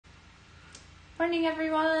Morning,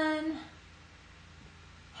 everyone.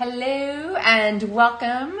 Hello and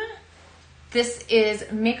welcome. This is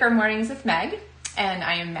Maker Mornings with Meg, and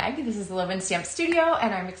I am Meg. This is the LovenStamps Studio,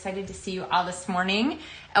 and I'm excited to see you all this morning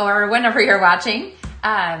or whenever you're watching.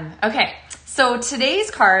 Okay, so today's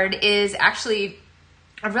card is actually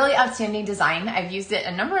a really outstanding design. I've used it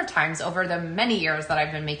a number of times over the many years that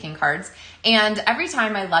I've been making cards, and every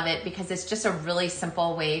time I love it because it's just a really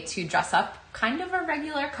simple way to dress up kind of a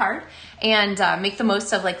regular card and make the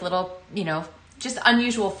most of like little, just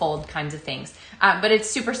unusual fold kinds of things. But it's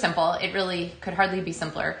super simple. It really could hardly be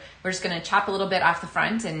simpler. We're just going to chop a little bit off the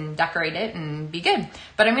front and decorate it and be good.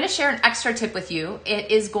 But I'm going to share an extra tip with you.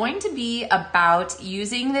 It is going to be about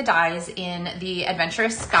using the dies in the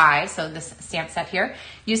Adventurous Sky, so this stamp set here,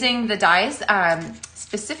 using the dies,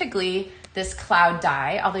 specifically this cloud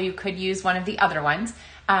die, although you could use one of the other ones,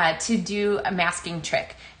 to do a masking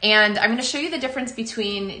trick. And I'm going to show you the difference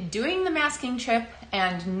between doing the masking trick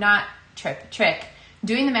and not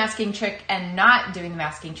doing the masking trick and not doing the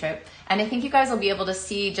masking trick. And I think you guys will be able to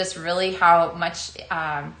see just really how much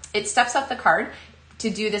it steps up the card to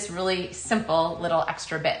do this really simple little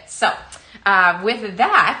extra bit. So with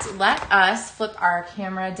that, let us flip our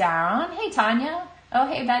camera down. Hey, Tanya. Oh,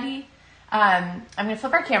 hey, Betty. I'm going to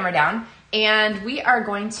flip our camera down and we are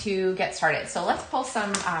going to get started. So let's pull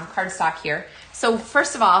some cardstock here. So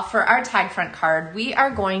first of all, for our tag front card, we are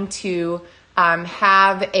going to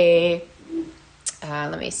have a,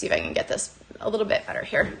 let me see if I can get this a little bit better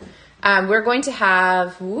here. We're going to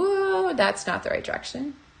have, whoa, that's not the right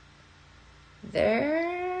direction.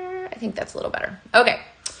 There, I think that's a little better. Okay.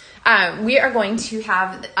 We are going to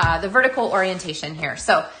have the vertical orientation here.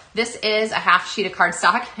 So this is a half sheet of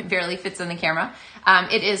cardstock. It barely fits in the camera.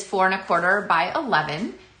 It is 4 1/4 by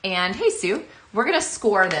 11. And hey, Sue, we're going to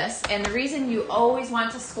score this. And the reason you always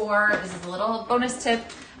want to score, this is a little bonus tip,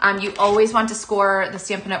 you always want to score the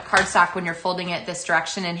Stampin' Up! Cardstock when you're folding it this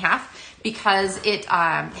direction in half, because it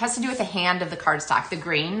has to do with the hand of the cardstock. The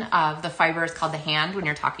grain of the fiber is called the hand when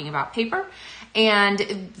you're talking about paper. And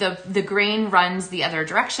the grain runs the other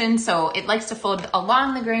direction, so it likes to fold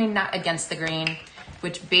along the grain, not against the grain,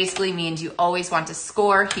 which basically means you always want to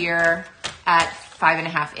score here at 5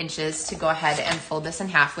 1/2 inches to go ahead and fold this in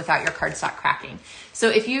half without your cardstock cracking. So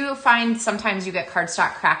if you find sometimes you get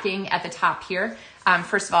cardstock cracking at the top here,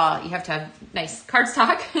 first of all, you have to have nice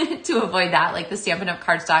cardstock to avoid that, like the Stampin' Up!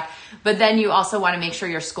 Cardstock. But then you also want to make sure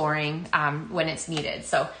you're scoring when it's needed.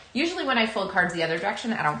 So usually when I fold cards the other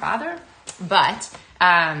direction, I don't bother. But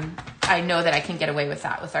I know that I can get away with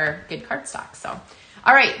that with our good cardstock. So,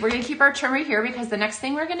 all right, we're going to keep our trim right here because the next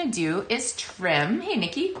thing we're going to do is trim. Hey,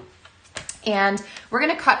 Nikki. And we're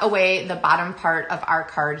going to cut away the bottom part of our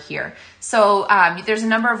card here. So there's a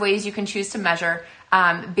number of ways you can choose to measure.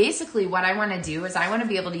 Basically, what I want to do is I want to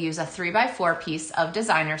be able to use a 3x4 piece of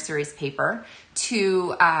designer series paper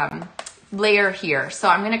to layer here. So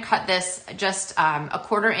I'm going to cut this just a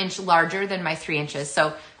 1/4 inch larger than my 3 inches.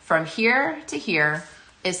 So from here to here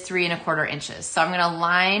is 3 1/4 inches. So I'm going to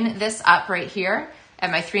line this up right here at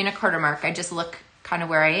my 3 1/4 mark. I just look kind of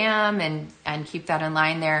where I am and keep that in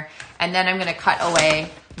line there. And then I'm going to cut away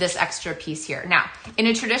this extra piece here. Now, in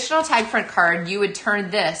a traditional tag front card, you would turn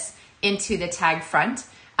this into the tag front,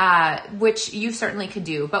 which you certainly could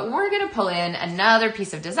do. But we're going to pull in another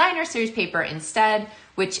piece of designer series paper instead,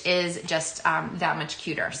 which is just that much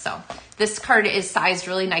cuter. So this card is sized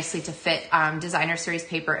really nicely to fit designer series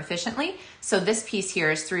paper efficiently. So this piece here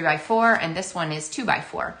is 3x4 and this one is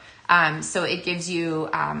 2x4. So it gives you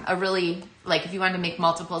a really, like if you wanted to make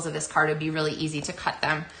multiples of this card, it'd be really easy to cut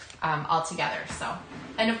them all together. So,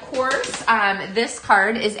 and of course, this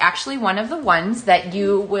card is actually one of the ones that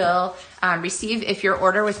you will receive if your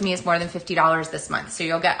order with me is more than $50 this month. So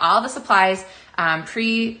you'll get all the supplies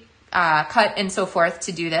pre-cut and so forth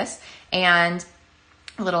to do this, and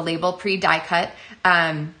a little label pre-die cut.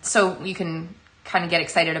 So you can kind of get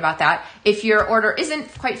excited about that. If your order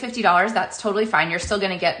isn't quite $50, that's totally fine. You're still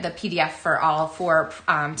going to get the PDF for all 4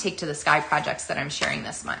 Take to the Sky projects that I'm sharing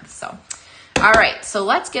this month. So, all right, so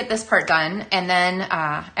let's get this part done. And then,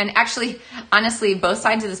 and actually, honestly, both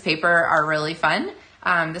sides of this paper are really fun.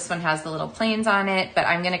 This one has the little planes on it, but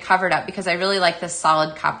I'm going to cover it up because I really like this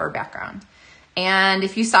solid copper background. And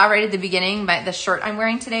if you saw right at the beginning, the shirt I'm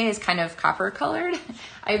wearing today is kind of copper colored.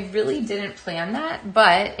 I really didn't plan that,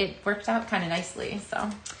 but it worked out kind of nicely. So,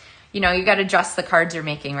 you got to dress the cards you're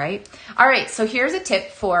making, right? All right, so here's a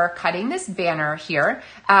tip for cutting this banner here.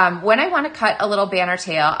 When I want to cut a little banner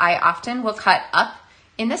tail, I often will cut up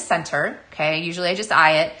in the center, okay? Usually I just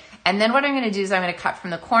eye it. And then what I'm going to do is I'm going to cut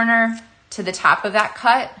from the corner to the top of that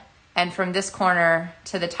cut and from this corner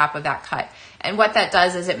to the top of that cut. And what that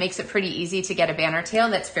does is it makes it pretty easy to get a banner tail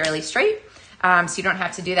that's fairly straight. So you don't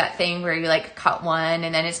have to do that thing where you like cut one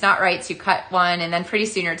and then it's not right, so you cut one and then pretty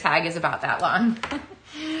soon your tag is about that long.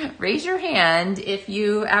 Raise your hand if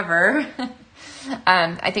you ever.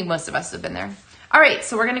 I think most of us have been there. All right,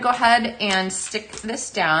 so we're gonna go ahead and stick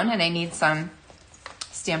this down, and I need some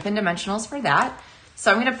Stampin' Dimensionals for that.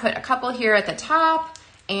 So I'm gonna put a couple here at the top,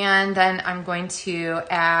 and then I'm going to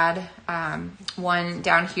add one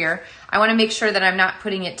down here. I wanna make sure that I'm not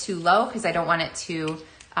putting it too low because I don't want it to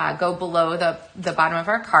go below the bottom of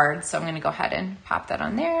our card. So I'm gonna go ahead and pop that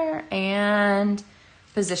on there and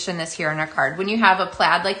position this here on our card. When you have a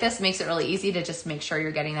plaid like this, it makes it really easy to just make sure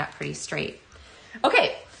you're getting that pretty straight.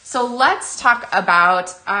 Okay, so let's talk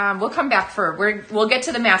about, we'll come back we'll get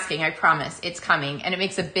to the masking, I promise. It's coming, and it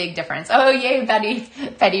makes a big difference. Oh, yay, Betty.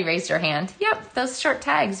 Betty raised her hand. Yep, those short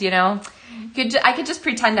tags, you know. I could just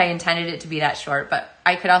pretend I intended it to be that short, but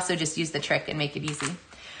I could also just use the trick and make it easy.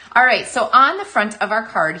 All right, so on the front of our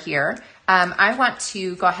card here, I want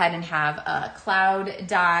to go ahead and have a cloud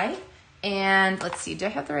die. And let's see, do I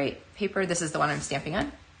have the right paper? This is the one I'm stamping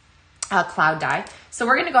on. Cloud die. So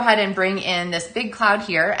we're gonna go ahead and bring in this big cloud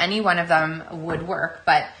here. Any one of them would work,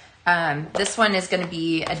 but this one is gonna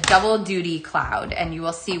be a double duty cloud, and you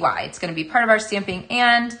will see why. It's gonna be part of our stamping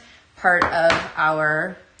and part of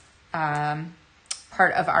our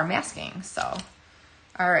masking. So,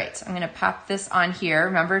 all right, I'm gonna pop this on here.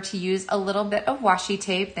 Remember to use a little bit of washi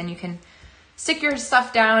tape, then you can stick your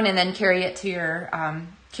stuff down and then carry it to your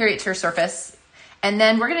surface. And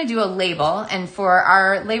then we're gonna do a label, and for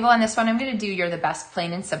our label on this one, I'm gonna do You're the Best,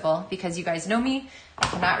 plain and simple, because you guys know me, I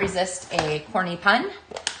cannot resist a corny pun.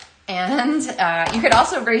 And you could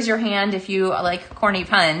also raise your hand if you like corny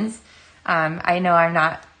puns.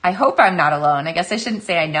 I hope I'm not alone. I guess I shouldn't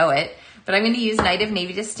say I know it, but I'm gonna use Night of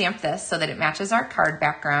Navy to stamp this so that it matches our card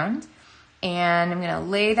background. And I'm gonna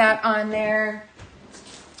lay that on there,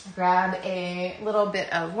 grab a little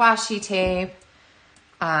bit of washi tape.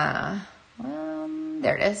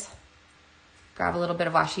 There it is. Grab a little bit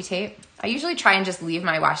of washi tape. I usually try and just leave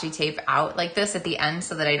my washi tape out like this at the end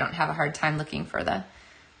so that I don't have a hard time looking for the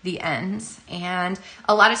ends. And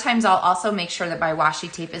a lot of times I'll also make sure that my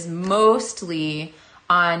washi tape is mostly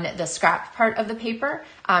on the scrap part of the paper,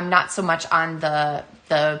 not so much on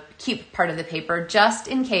the keep part of the paper, just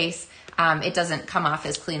in case it doesn't come off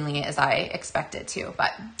as cleanly as I expect it to,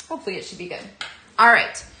 but hopefully it should be good. All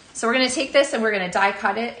right. So we're gonna take this and we're gonna die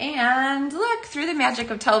cut it, and look, through the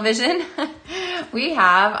magic of television, we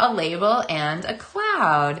have a label and a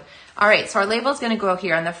cloud. All right, so our label is gonna go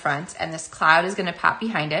here on the front, and this cloud is gonna pop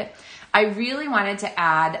behind it. I really wanted to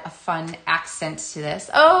add a fun accent to this.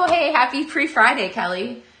 Oh, hey, happy pre-Friday,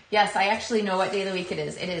 Kelly. Yes, I actually know what day of the week it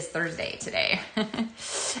is. It is Thursday today.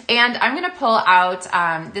 And I'm gonna pull out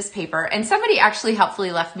this paper, and somebody actually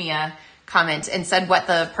helpfully left me a comment and said what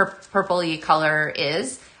the purpley color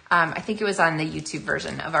is. I think it was on the YouTube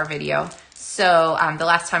version of our video. So the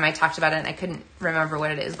last time I talked about it, and I couldn't remember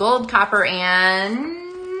what it is. Gold, copper,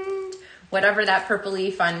 and whatever that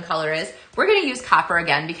purpley fun color is. We're gonna use copper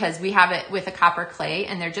again because we have it with a copper clay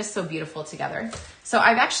and they're just so beautiful together. So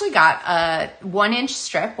I've actually got a 1-inch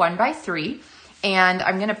strip, 1x3, and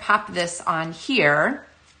I'm gonna pop this on here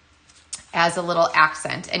as a little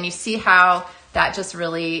accent. And you see how that just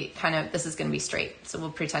really this is gonna be straight. So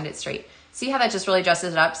we'll pretend it's straight. See how that just really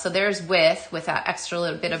dresses it up? So there's with that extra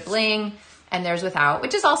little bit of bling, and there's without,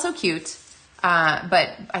 which is also cute.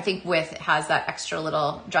 But I think with has that extra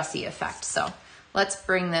little dressy effect. So let's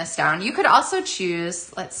bring this down. You could also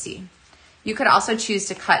choose, let's see. You could also choose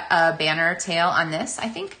to cut a banner tail on this. I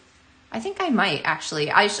think I might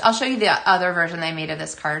actually. I'll show you the other version I made of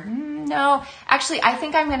this card. No, actually, I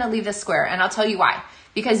think I'm gonna leave this square, and I'll tell you why.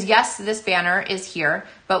 Because yes, this banner is here,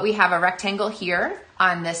 but we have a rectangle here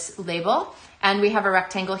on this label, and we have a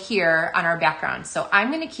rectangle here on our background. So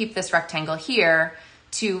I'm gonna keep this rectangle here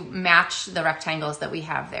to match the rectangles that we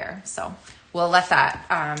have there. So we'll let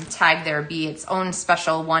that tag there be its own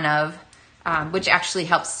special one of, which actually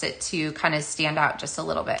helps it to kind of stand out just a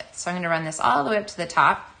little bit. So I'm gonna run this all the way up to the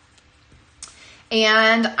top.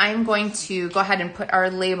 And I'm going to go ahead and put our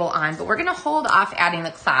label on, but we're gonna hold off adding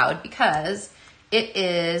the cloud because it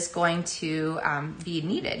is going to be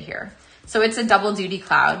needed here. So it's a double duty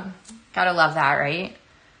cloud. Gotta love that, right?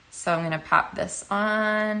 So I'm gonna pop this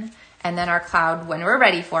on, and then our cloud, when we're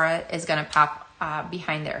ready for it, is gonna pop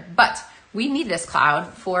behind there. But we need this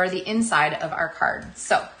cloud for the inside of our card.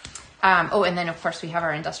 So, oh, and then of course we have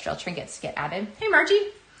our industrial trinkets to get added. Hey, Margie.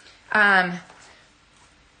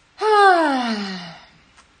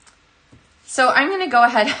 So I'm going to go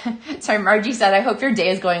ahead. Sorry, Margie said, I hope your day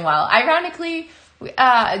is going well. Ironically,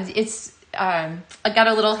 it's I got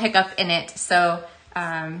a little hiccup in it. So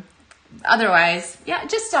otherwise, yeah,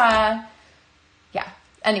 just, yeah.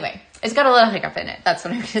 Anyway, it's got a little hiccup in it. That's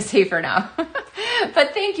what I'm going to say for now.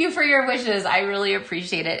 But thank you for your wishes. I really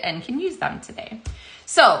appreciate it and can use them today.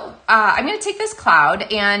 So I'm going to take this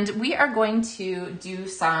cloud and we are going to do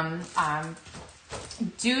some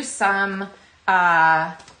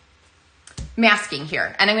masking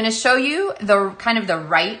here. And I'm going to show you the kind of the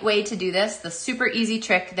right way to do this, the super easy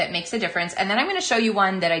trick that makes a difference. And then I'm going to show you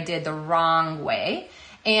one that I did the wrong way.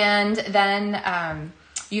 And then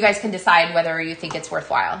you guys can decide whether you think it's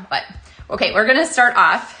worthwhile. But okay, we're going to start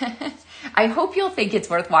off. I hope you'll think it's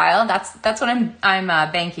worthwhile. That's what I'm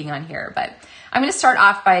banking on here. But I'm going to start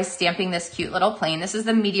off by stamping this cute little plane. This is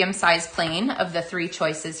the medium-sized plane of the 3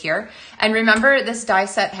 choices here. And remember, this die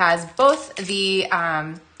set has both the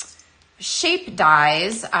shape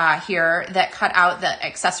dies here that cut out the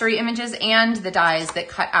accessory images and the dies that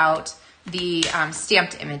cut out the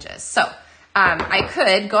stamped images. So I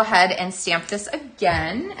could go ahead and stamp this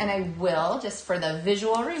again, and I will just for the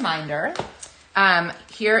visual reminder.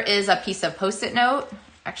 Here is a piece of Post-it note.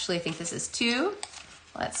 Actually, I think this is 2.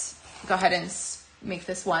 Let's go ahead and make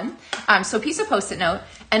this 1. So a piece of Post-it note.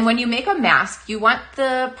 And when you make a mask, you want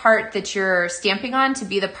the part that you're stamping on to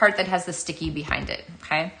be the part that has the sticky behind it,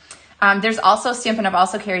 okay? There's also, Stampin' Up!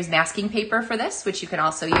 Also carries masking paper for this, which you can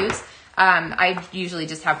also use. I usually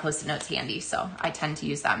just have Post-it notes handy, so I tend to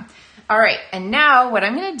use them. All right, and now what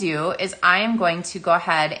I'm gonna do is I am going to go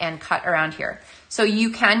ahead and cut around here. So you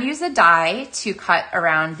can use a die to cut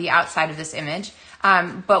around the outside of this image,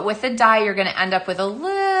 but with a die, you're gonna end up with a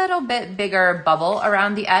little bit bigger bubble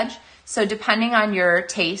around the edge. So depending on your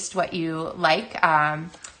taste, what you like,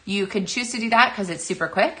 you could choose to do that because it's super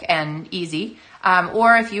quick and easy.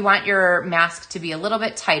 Or if you want your mask to be a little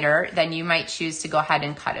bit tighter, then you might choose to go ahead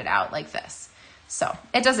and cut it out like this. So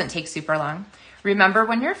it doesn't take super long. Remember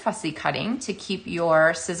when you're fussy cutting to keep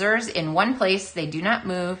your scissors in one place, they do not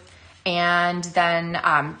move, and then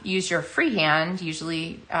use your free hand,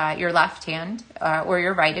 usually your left hand, or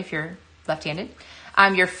your right if you're left-handed.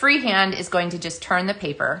 Your free hand is going to just turn the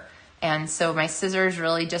paper, and so my scissors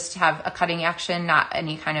really just have a cutting action, not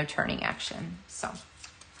any kind of turning action. So,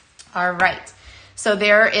 all right. So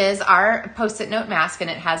there is our Post-it note mask, and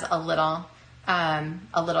it has a little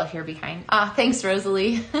here behind. Thanks,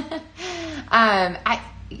 Rosalie.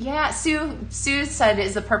 Yeah, Sue said,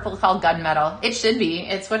 is the purple called gunmetal? It should be.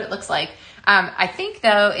 It's what it looks like. I think,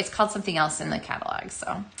 though, it's called something else in the catalog.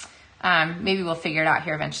 So maybe we'll figure it out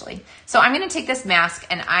here eventually. So I'm going to take this mask,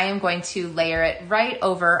 and I am going to layer it right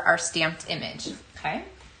over our stamped image. Okay.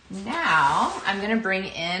 Now I'm going to bring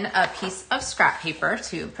in a piece of scrap paper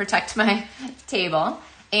to protect my table.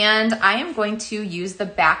 And I am going to use the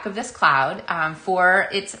back of this cloud for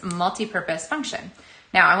its multi-purpose function.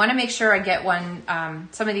 Now I want to make sure I get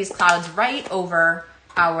some of these clouds right over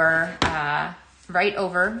our,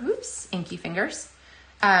 oops, inky fingers,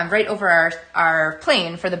 right over our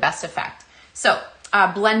plane for the best effect. So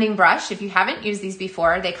blending brush, if you haven't used these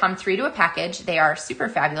before, they come 3 to a package. They are super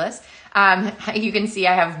fabulous. You can see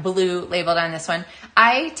I have blue labeled on this one.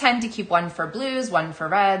 I tend to keep 1 for blues, 1 for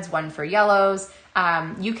reds, 1 for yellows.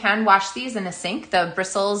 You can wash these in a sink. The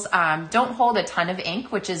bristles don't hold a ton of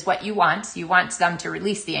ink, which is what you want. You want them to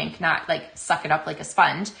release the ink, not like suck it up like a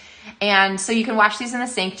sponge. And so you can wash these in the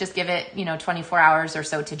sink, just give it, 24 hours or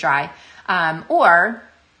so to dry. Or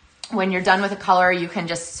when you're done with a color, you can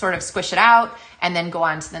just sort of squish it out and then go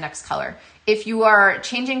on to the next color. If you are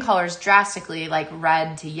changing colors drastically, like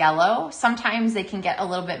red to yellow, sometimes they can get a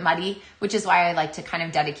little bit muddy, which is why I like to kind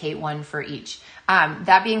of dedicate 1 for each.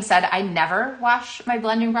 That being said, I never wash my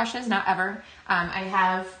blending brushes, not ever. I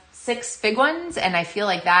have 6 big ones, and I feel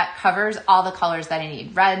like that covers all the colors that I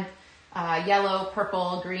need. Red, yellow,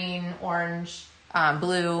 purple, green, orange,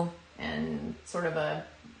 blue, and sort of a,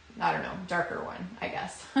 darker one, I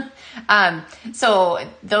guess. So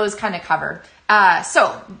those kind of cover.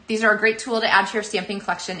 So these are a great tool to add to your stamping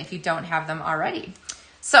collection if you don't have them already.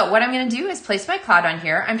 So what I'm going to do is place my cloud on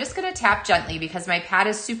here. I'm just going to tap gently because my pad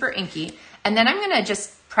is super inky. And then I'm going to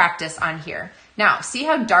just practice on here. Now, see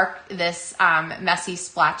how dark this messy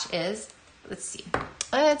splotch is? Let's see.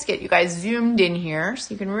 Let's get you guys zoomed in here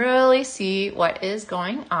so you can really see what is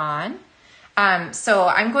going on. So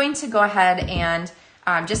I'm going to go ahead and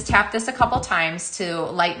just tap this a couple times to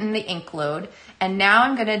lighten the ink load. And now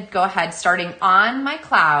I'm going to go ahead, starting on my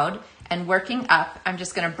cloud and working up. I'm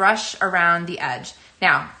just going to brush around the edge.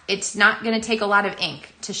 Now, it's not going to take a lot of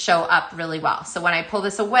ink to show up really well. So when I pull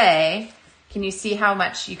this away, can you see how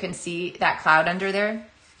much you can see that cloud under there?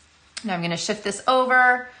 Now I'm gonna shift this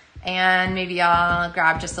over and maybe I'll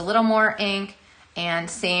grab just a little more ink, and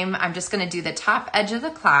same, I'm just gonna do the top edge of the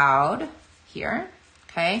cloud here,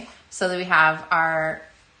 okay? So that we have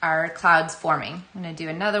our clouds forming. I'm gonna do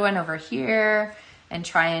another one over here and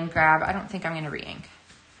try and grab, I don't think I'm gonna re-ink.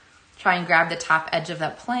 Try and grab the top edge of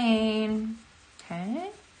that plane, okay?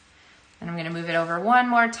 And I'm gonna move it over one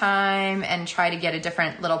more time and try to get a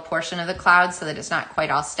different little portion of the cloud so that it's not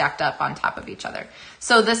quite all stacked up on top of each other.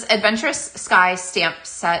 So this Adventurous Sky stamp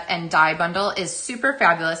set and die bundle is super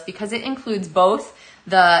fabulous because it includes both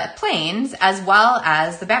the planes as well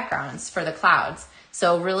as the backgrounds for the clouds.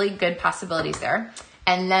 So really good possibilities there.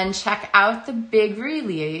 And then check out the big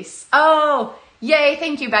release. Oh, yay,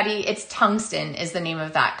 thank you, Betty. It's tungsten is the name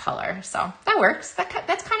of that color. So that works.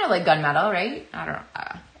 That's kind of like gunmetal, right? I don't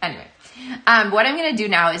know. Anyway. What I'm going to do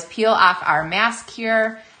now is peel off our mask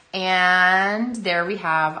here, and there we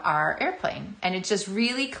have our airplane, and it's just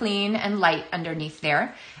really clean and light underneath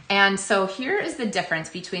there. And so here is the difference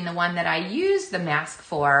between the one that I used the mask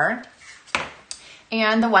for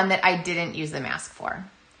and the one that I didn't use the mask for.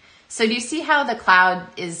 So do you see how the cloud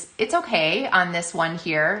is, it's okay on this one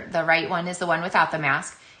here. The right one is the one without the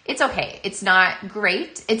mask. It's okay. It's not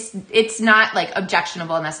great. It's not like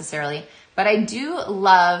objectionable necessarily. But I do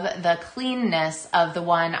love the cleanness of the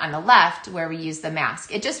one on the left where we use the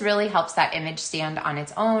mask. It just really helps that image stand on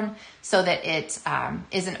its own so that it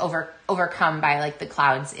isn't overcome by like the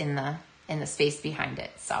clouds in the space behind it.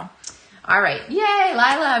 So, all right. Yay,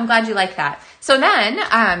 Lila, I'm glad you like that. So then,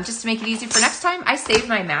 just to make it easy for next time, I save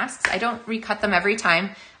my masks. I don't recut them every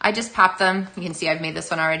time. I just pop them. You can see I've made this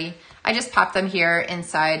one already. I just pop them here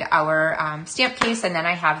inside our stamp case, and then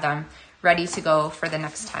I have them ready to go for the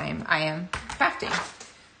next time I am crafting.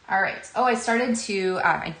 All right. Oh, I started to,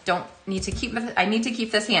 I need to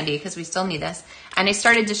keep this handy because we still need this. And I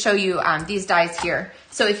started to show you these dies here.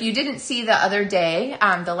 So if you didn't see the other day,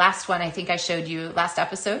 the last one I think I showed you last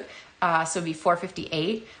episode, so it'd be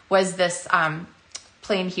 458, was this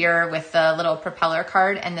plane here with the little propeller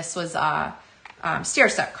card. And this was a stair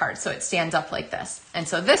step card. So it stands up like this. And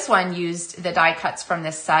so this one used the die cuts from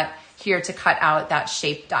this set here to cut out that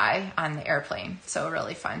shape die on the airplane. So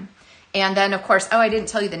really fun. And then of course, oh, I didn't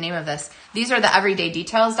tell you the name of this. These are the Everyday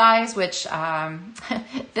Details dies, which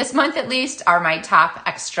this month at least are my top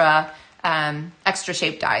extra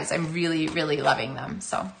shape dies. I'm really, really loving them.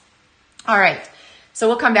 So, all right. So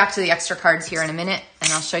we'll come back to the extra cards here in a minute,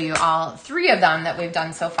 and I'll show you all 3 of them that we've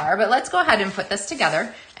done so far. But let's go ahead and put this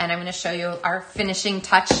together. And I'm going to show you our finishing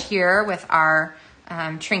touch here with our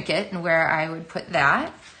trinket and where I would put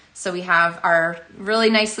that. So we have our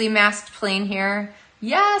really nicely masked plane here.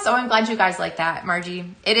 Yes, oh, I'm glad you guys like that, Margie.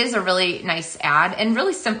 It is a really nice ad and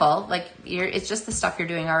really simple. Like it's just the stuff you're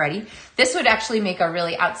doing already. This would actually make a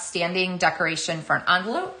really outstanding decoration for an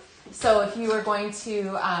envelope. So if you were going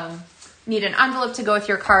to need an envelope to go with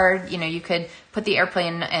your card, you know, you could put the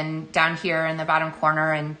airplane and down here in the bottom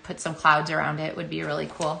corner and put some clouds around it. Would be a really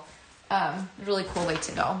cool way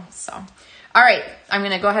to go. So. All right, I'm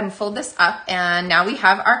going to go ahead and fold this up, and now we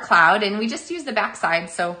have our cloud, and we just use the back side,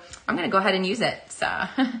 so I'm going to go ahead and use it. So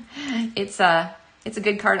it's a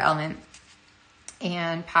good card element.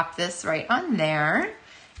 And pop this right on there.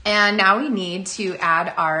 And now we need to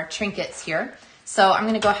add our trinkets here. So I'm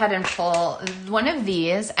going to go ahead and pull one of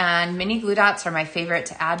these, and mini glue dots are my favorite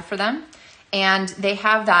to add for them. And they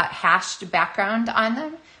have that hashed background on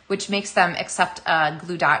them, which makes them accept a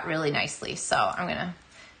glue dot really nicely. So I'm going to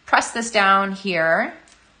press this down here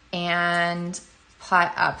and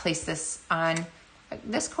place this on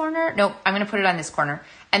this corner. Nope, I'm going to put it on this corner.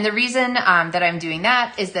 And the reason that I'm doing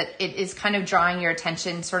that is that it is kind of drawing your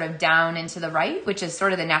attention sort of down into the right, which is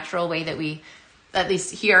sort of the natural way that we, at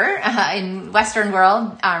least here in Western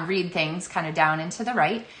world, read things kind of down into the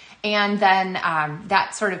right. And then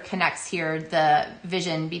that sort of connects here the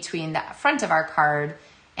vision between the front of our card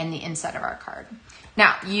and the inside of our card.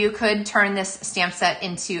 Now, you could turn this stamp set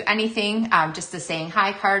into anything, just the saying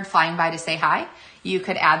hi card, flying by to say hi. You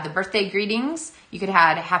could add the birthday greetings. You could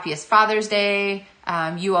add happiest Father's Day,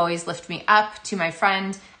 you always lift me up, to my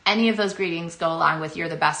friend. Any of those greetings go along with you're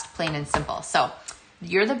the best, plain and simple. So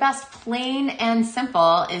you're the best, plain and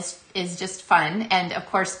simple is just fun. And of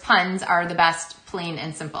course, puns are the best, plain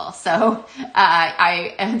and simple. So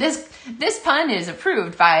this pun is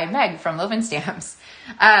approved by Meg from Loven Stamps.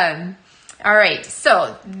 All right,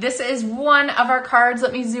 so this is one of our cards.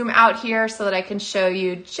 Let me zoom out here so that I can show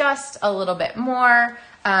you just a little bit more.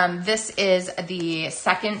 This is the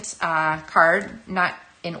second card, not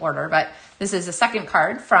in order, but this is the second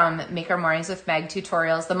card from Maker Mornings with Meg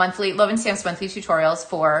tutorials, the monthly LovenStamps Monthly Tutorials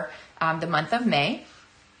for the month of May.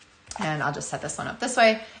 And I'll just set this one up this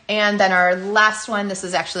way. And then our last one, this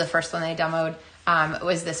is actually the first one I demoed,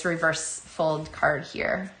 was this reverse fold card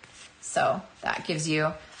here. So that gives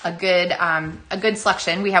you a good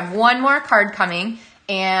selection. We have one more card coming,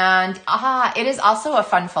 and it is also a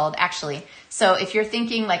fun fold actually. So if you're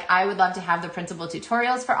thinking like, I would love to have the printable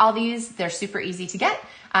tutorials for all these, they're super easy to get.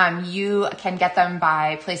 You can get them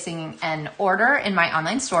by placing an order in my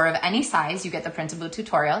online store of any size. You get the printable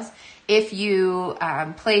tutorials. If you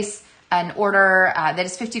place an order that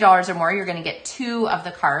is $50 or more, you're going to get 2 of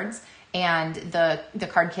the cards and the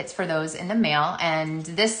card kits for those in the mail. And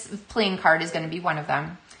this plain card is going to be one of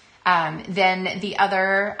them. Then the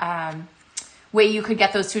other way you could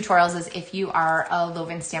get those tutorials is if you are a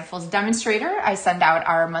LovenStamfuls demonstrator. I send out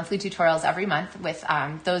our monthly tutorials every month with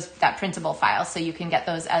that printable file, so you can get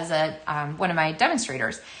those as one of my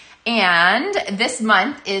demonstrators. And this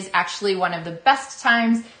month is actually one of the best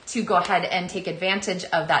times to go ahead and take advantage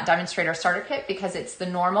of that Demonstrator Starter Kit, because it's the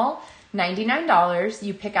normal $99.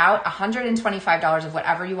 You pick out $125 of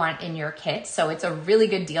whatever you want in your kit, so it's a really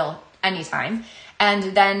good deal anytime. And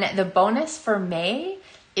then the bonus for May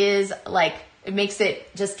is like, it makes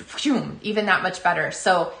it just even that much better.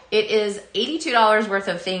 So it is $82 worth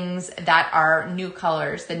of things that are new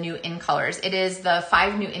colors, the new in colors. It is the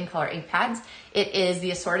 5 new in color ink pads. It is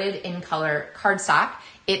the assorted in color cardstock.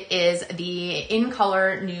 It is the in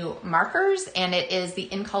color new markers, and it is the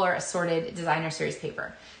in color assorted designer series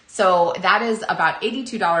paper. So that is about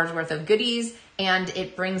 $82 worth of goodies, and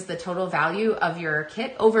it brings the total value of your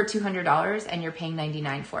kit over $200, and you're paying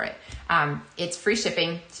 $99 for it. It's free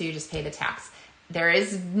shipping, so you just pay the tax. There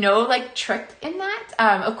is no like trick in that.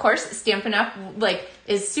 Of course, Stampin' Up!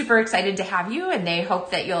 Is super excited to have you, and they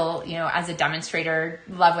hope that you'll, as a demonstrator,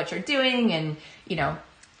 love what you're doing and,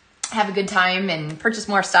 have a good time and purchase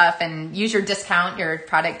more stuff and use your discount, your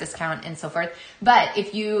product discount and so forth. But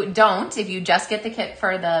if you don't, if you just get the kit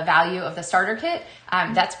for the value of the starter kit,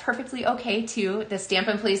 that's perfectly okay too. The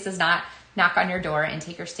Stampin' Police does not knock on your door and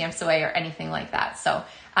take your stamps away or anything like that. So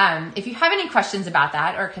if you have any questions about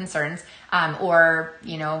that or concerns, or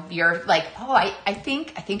you're like, oh, I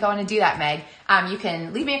think I want to do that, Meg, you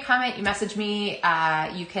can leave me a comment, you message me,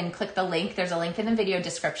 you can click the link. There's a link in the video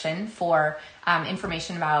description for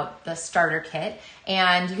information about the starter kit,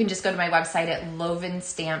 and you can just go to my website at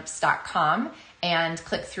LovenStamps.com and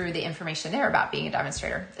click through the information there about being a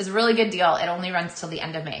demonstrator. It's a really good deal. It only runs till the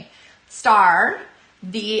end of May.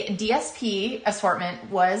 The DSP assortment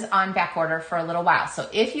was on back order for a little while. So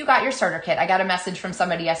if you got your starter kit, I got a message from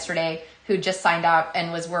somebody yesterday who just signed up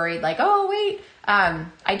and was worried like, oh wait,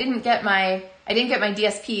 I didn't get my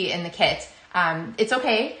DSP in the kit. It's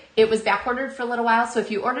okay. It was back ordered for a little while. So if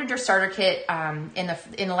you ordered your starter kit in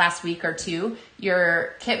the last week or two,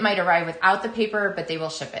 your kit might arrive without the paper, but they will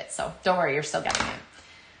ship it. So don't worry, you're still getting it.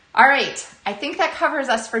 All right. I think that covers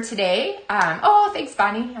us for today. Thanks,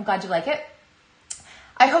 Bonnie. I'm glad you like it.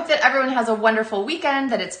 I hope that everyone has a wonderful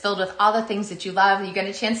weekend, that it's filled with all the things that you love. You get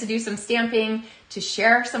a chance to do some stamping, to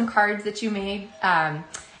share some cards that you made.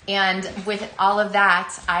 And with all of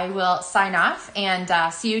that, I will sign off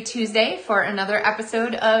and see you Tuesday for another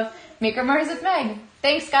episode of Make or Mars with Meg.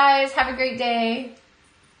 Thanks, guys. Have a great day.